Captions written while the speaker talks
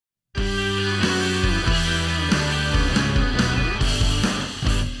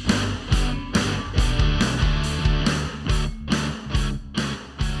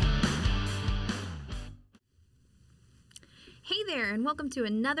and welcome to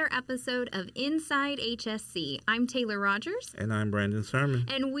another episode of Inside HSC. I'm Taylor Rogers. And I'm Brandon Sermon.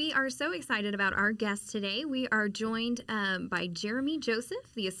 And we are so excited about our guest today. We are joined by Jeremy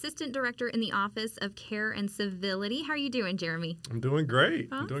Joseph, the Assistant Director in the Office of Care and Civility. How are you doing, Jeremy? I'm doing great.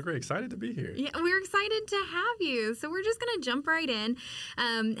 I'm doing great. Excited to be here. Yeah, we're excited to have you. So we're just going to jump right in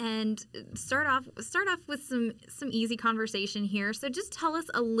and start off with some easy conversation here. So just tell us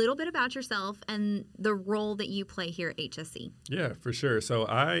a little bit about yourself and the role that you play here at HSC. Yeah, for sure. So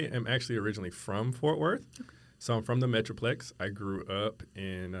I am actually originally from Fort Worth. Okay. So I'm from the Metroplex. I grew up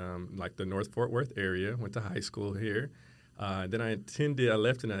in the North Fort Worth area, went to high school here. Then I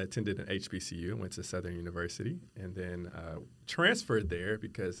left and I attended an HBCU, went to Southern University, and then transferred there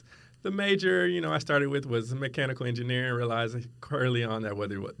because the major, I started with was mechanical engineering, realized early on that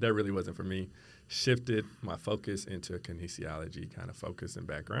really wasn't for me. Shifted my focus into a kinesiology kind of focus and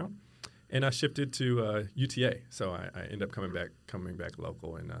background. And I shifted to UTA. So I ended up coming back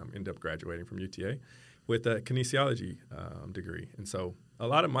local and ended up graduating from UTA with a kinesiology degree. And so a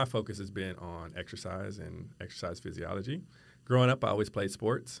lot of my focus has been on exercise and exercise physiology. Growing up, I always played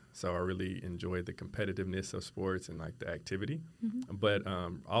sports, so I really enjoyed the competitiveness of sports and the activity. Mm-hmm. But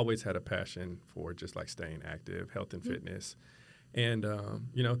always had a passion for just staying active, health and fitness. And,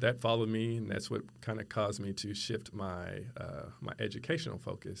 that followed me, and that's what kind of caused me to shift my my educational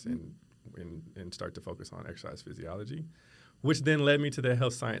focus and start to focus on exercise physiology, which then led me to the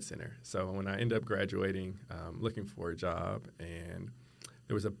Health Science Center. So when I ended up graduating, looking for a job, and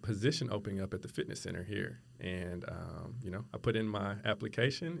there was a position opening up at the fitness center here. And, I put in my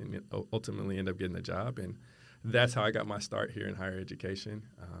application and ultimately ended up getting the job. And that's how I got my start here in higher education,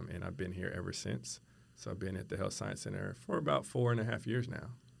 and I've been here ever since. So I've been at the Health Science Center for about 4.5 years now.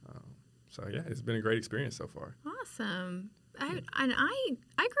 It's been a great experience so far. Awesome. I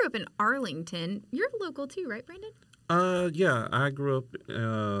grew up in Arlington. You're local too, right, Brandon? Yeah, I grew up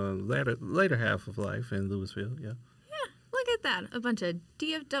later half of life in Louisville. Yeah. Yeah, look at that, a bunch of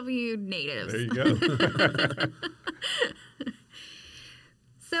DFW natives. There you go.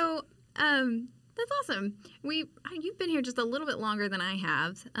 So, that's awesome. You've been here just a little bit longer than I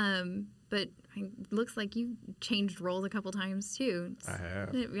have, but it looks like you've changed roles a couple times too. I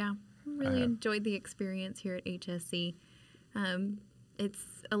have. Yeah, really enjoyed the experience here at HSC. It's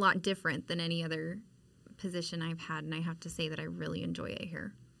a lot different than any other position I've had, and I have to say that I really enjoy it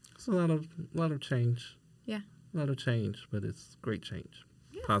here. It's a lot of change. Yeah. A lot of change, but it's great change,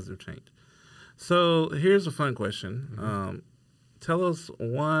 positive change. So here's a fun question. Mm-hmm. Tell us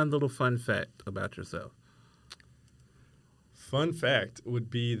one little fun fact about yourself. Fun fact would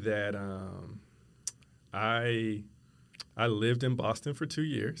be that I lived in Boston for 2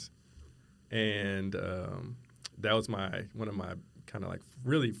 years, and that was one of my kind of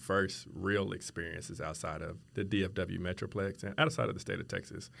really first real experiences outside of the DFW Metroplex and outside of the state of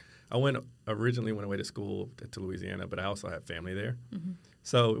Texas. I originally went away to school to Louisiana, but I also had family there. Mm-hmm.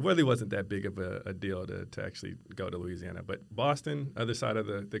 So it really wasn't that big of a deal to actually go to Louisiana. But Boston, other side of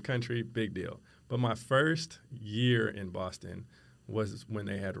the country, big deal. But my first year in Boston was when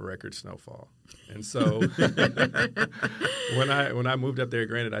they had record snowfall. And so when I moved up there,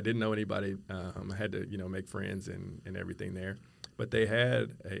 granted, I didn't know anybody. I had to, make friends and everything there. But they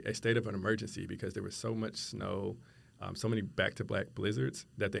had a state of an emergency because there was so much snow, so many back-to-back blizzards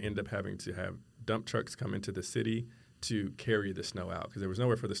that they ended up having to have dump trucks come into the city to carry the snow out because there was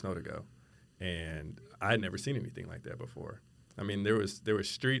nowhere for the snow to go. And I had never seen anything like that before. I mean, there were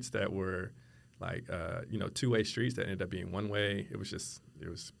streets that were two-way streets that ended up being one way. It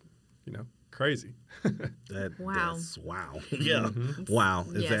was crazy. Wow. Wow. Yeah. Mm-hmm. Wow.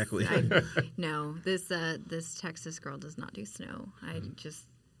 Yes, exactly. No, this Texas girl does not do snow.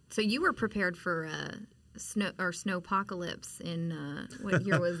 So you were prepared for snowpocalypse in what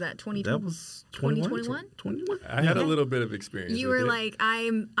year was that? 2020? That was 2021. 2021? I had a little bit of experience. You were like,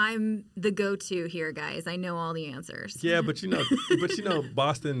 I'm the go-to here, guys. I know all the answers. Yeah, but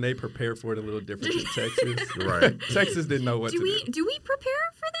Boston, they prepare for it a little different than Texas. Right. Texas didn't know what to do. Do we prepare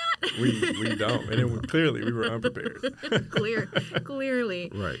for that? We don't, and clearly we were unprepared.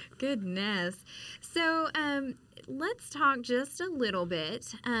 Clearly. Right. Goodness. So, let's talk just a little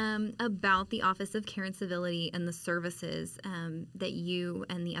bit about the Office of Care and Civility and the services that you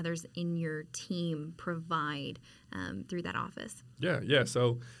and the others in your team provide through that office. Yeah.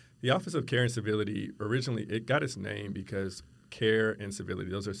 So the Office of Care and Civility, originally, it got its name because care and civility,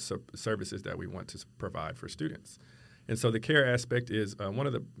 those are services that we want to provide for students. And so the care aspect is one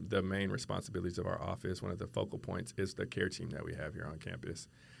of the main responsibilities of our office. One of the focal points is the care team that we have here on campus.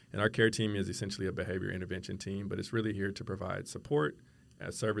 And our care team is essentially a behavior intervention team, but it's really here to provide support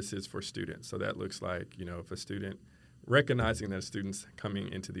as services for students. So that looks like, if a student recognizing that students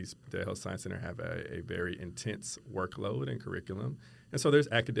coming into the Health Science Center have a very intense workload and curriculum. And so there's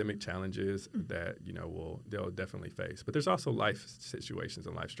academic challenges that, they'll definitely face. But there's also life situations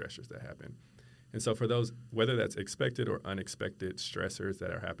and life stressors that happen. And so for those, whether that's expected or unexpected stressors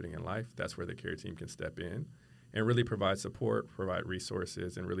that are happening in life, that's where the care team can step in and really provide support, provide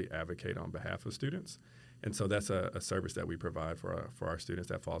resources, and really advocate on behalf of students. And so that's a service that we provide for our students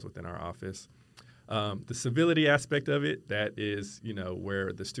that falls within our office. The civility aspect of it, that is,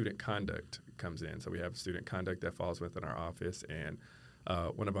 where the student conduct comes in. So we have student conduct that falls within our office, and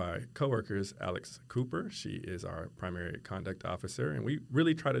one of our coworkers, Alex Cooper, she is our primary conduct officer, and we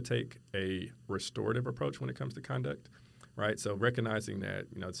really try to take a restorative approach when it comes to conduct, right? So recognizing that,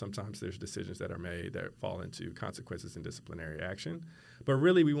 sometimes there's decisions that are made that fall into consequences and disciplinary action, but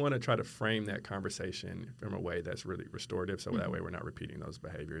really we want to try to frame that conversation from a way that's really restorative, so that way we're not repeating those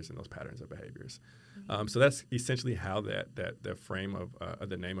behaviors and those patterns of behaviors. So that's essentially how the frame of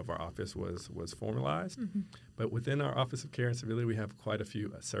the name of our office was formalized. But within our Office of Care and Civility, we have quite a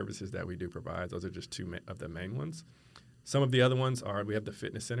few services that we do provide. Those are just two of the main ones. Some of the other ones are, we have the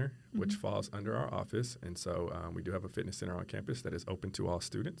fitness center, which falls under our office. And so we do have a fitness center on campus that is open to all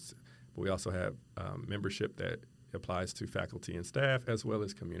students. But we also have membership that applies to faculty and staff as well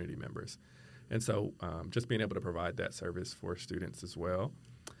as community members. And so just being able to provide that service for students as well.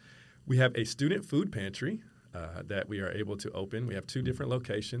 We have a student food pantry that we are able to open. We have 2 different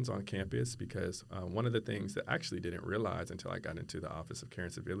locations on campus because one of the things that I actually didn't realize until I got into the Office of Care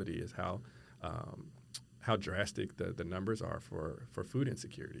and Civility is how drastic the numbers are for food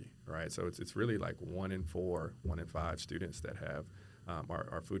insecurity, right? So it's really like 1 in 4, 1 in 5 students that have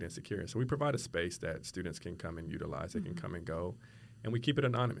are food insecure. So we provide a space that students can come and utilize. They can come and go, and we keep it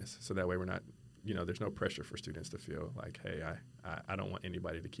anonymous. So that way we're not, there's no pressure for students to feel like, hey, I don't want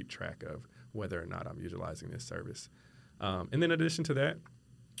anybody to keep track of whether or not I'm utilizing this service. And then in addition to that,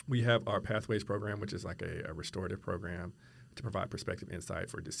 we have our Pathways program, which is like a restorative program to provide perspective insight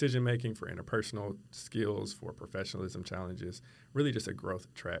for decision-making, for interpersonal skills, for professionalism challenges, really just a growth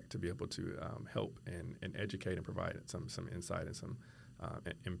track to be able to help and educate and provide some insight and some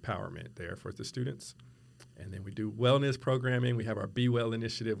empowerment there for the students. And then we do wellness programming. We have our Be Well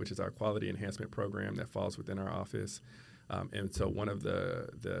initiative, which is our quality enhancement program that falls within our office. And so one of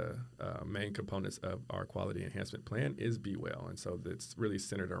the main components of our quality enhancement plan is Be Well. And so it's really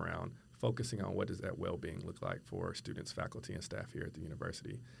centered around focusing on what does that well-being look like for students, faculty, and staff here at the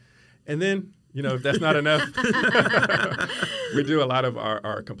university. And then, if that's not enough, we do a lot of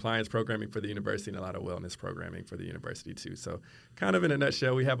our compliance programming for the university and a lot of wellness programming for the university too. So kind of in a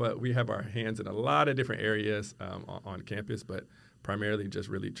nutshell, we have our hands in a lot of different areas on campus, but primarily just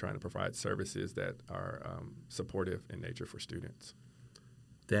really trying to provide services that are supportive in nature for students.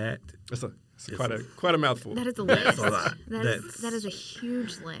 It's quite a mouthful. That is a list. That's a lot. That is a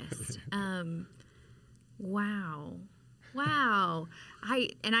huge list. Wow. I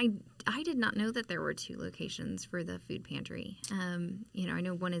did not know that there were 2 locations for the food pantry. I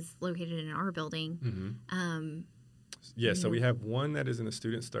know one is located in our building. So we have one that is in the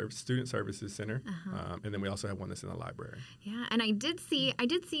Student Services Center, and then we also have one that's in the library. Yeah, and I did see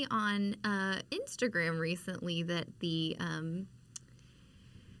on Instagram recently that the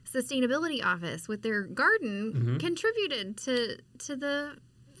Sustainability Office with their garden contributed to the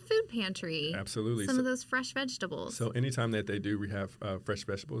food pantry. Absolutely. Some of those fresh vegetables. So anytime that they do we have fresh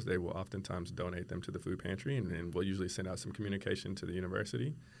vegetables, they will oftentimes donate them to the food pantry, and then we'll usually send out some communication to the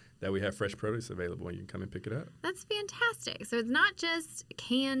university that we have fresh produce available and you can come and pick it up. That's fantastic. So it's not just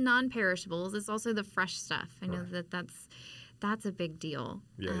canned non-perishables, it's also the fresh stuff. I know that's a big deal.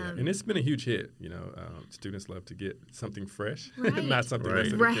 Yeah. And it's been a huge hit. Students love to get something fresh, right. not something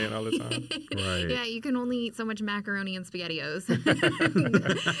that's in a can all the time. Right. Yeah, you can only eat so much macaroni and SpaghettiOs.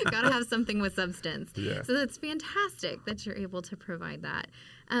 Got to have something with substance. Yeah. So that's fantastic that you're able to provide that.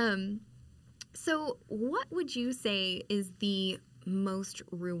 So what would you say is the most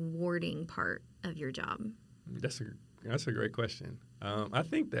rewarding part of your job? That's a great question. I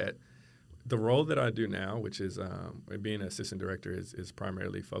think that the role that I do now, which is being an assistant director, is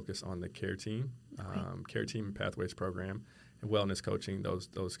primarily focused on the care team, care team and pathways program, and wellness coaching.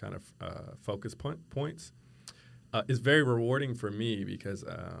 Those kind of focus points is very rewarding for me because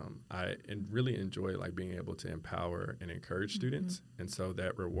I really enjoy being able to empower and encourage students, and so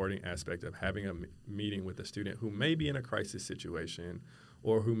that rewarding aspect of having a meeting with a student who may be in a crisis situation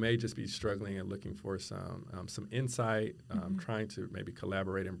or who may just be struggling and looking for some insight, trying to maybe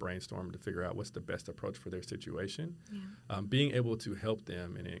collaborate and brainstorm to figure out what's the best approach for their situation. Yeah. Being able to help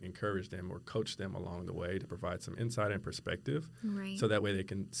them and encourage them or coach them along the way to provide some insight and perspective, right. so that way they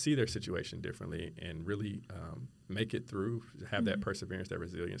can see their situation differently and really make it through, have that perseverance, that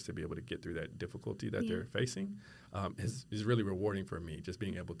resilience to be able to get through that difficulty that they're facing, is really rewarding for me, just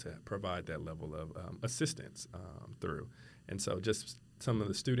being able to provide that level of assistance through. And so just some of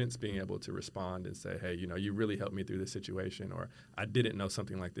the students being able to respond and say, hey, you really helped me through this situation, or I didn't know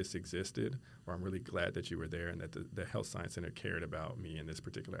something like this existed, or I'm really glad that you were there and that the Health Science Center cared about me in this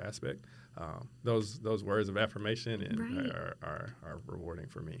particular aspect. Those words of affirmation are rewarding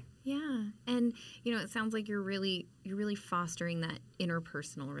for me. Yeah. And, it sounds like you're really fostering that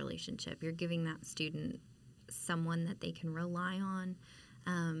interpersonal relationship. You're giving that student someone that they can rely on.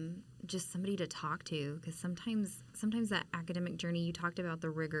 Just somebody to talk to, because sometimes that academic journey, you talked about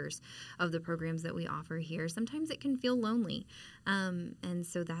the rigors of the programs that we offer here. Sometimes it can feel lonely, and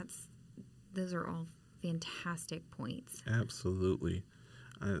so those are all fantastic points. Absolutely,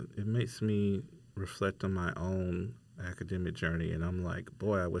 it makes me reflect on my own academic journey, and I'm like,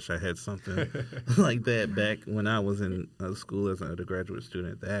 boy, I wish I had something like that back when I was in school as an undergraduate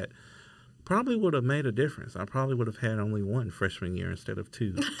student. That probably would have made a difference. I probably would have had only one freshman year instead of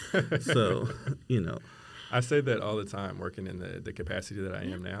two. So, I say that all the time, working in the capacity that I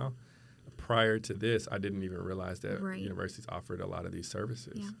am now. Prior to this, I didn't even realize that universities offered a lot of these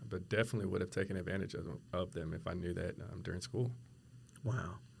services, but definitely would have taken advantage of them if I knew that during school.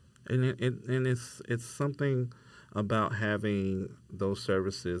 Wow. And it's something about having those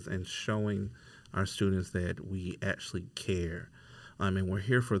services and showing our students that we actually care. And we're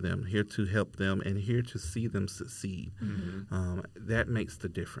here for them, here to help them, and here to see them succeed. Mm-hmm. That makes the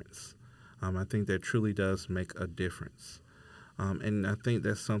difference. I think that truly does make a difference. And I think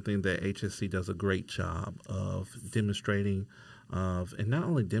that's something that HSC does a great job of demonstrating, and not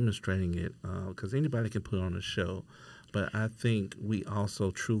only demonstrating it, because anybody can put on a show, but I think we also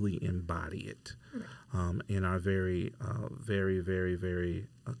truly embody it in our very, very, very, very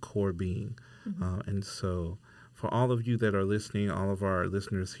core being. Mm-hmm. And so for all of you that are listening, all of our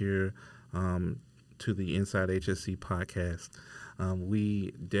listeners here to the Inside HSC podcast,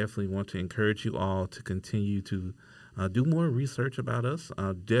 we definitely want to encourage you all to continue to do more research about us.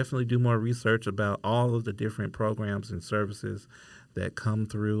 Definitely do more research about all of the different programs and services that come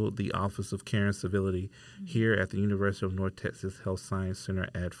through the Office of Care and Civility here at the University of North Texas Health Science Center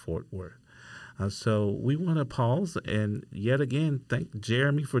at Fort Worth. So we want to pause and yet again thank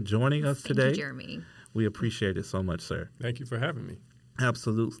Jeremy for joining us today. Thank you, Jeremy. We appreciate it so much, sir. Thank you for having me.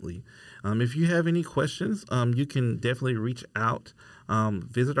 Absolutely. If you have any questions, you can definitely reach out.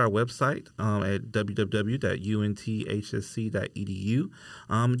 Visit our website at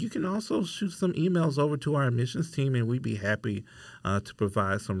www.unthsc.edu. You can also shoot some emails over to our admissions team, and we'd be happy to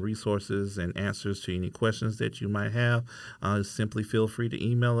provide some resources and answers to any questions that you might have. Simply feel free to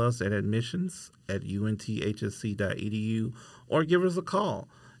email us at admissions@unthsc.edu or give us a call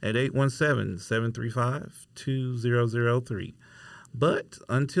at 817-735-2003. But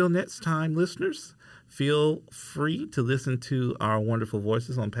until next time, listeners, feel free to listen to our wonderful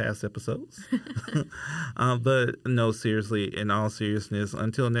voices on past episodes. But no, seriously, in all seriousness,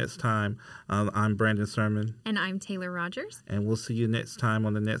 until next time, I'm Brandon Sermon. And I'm Taylor Rogers. And we'll see you next time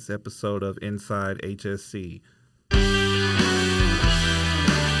on the next episode of Inside HSC.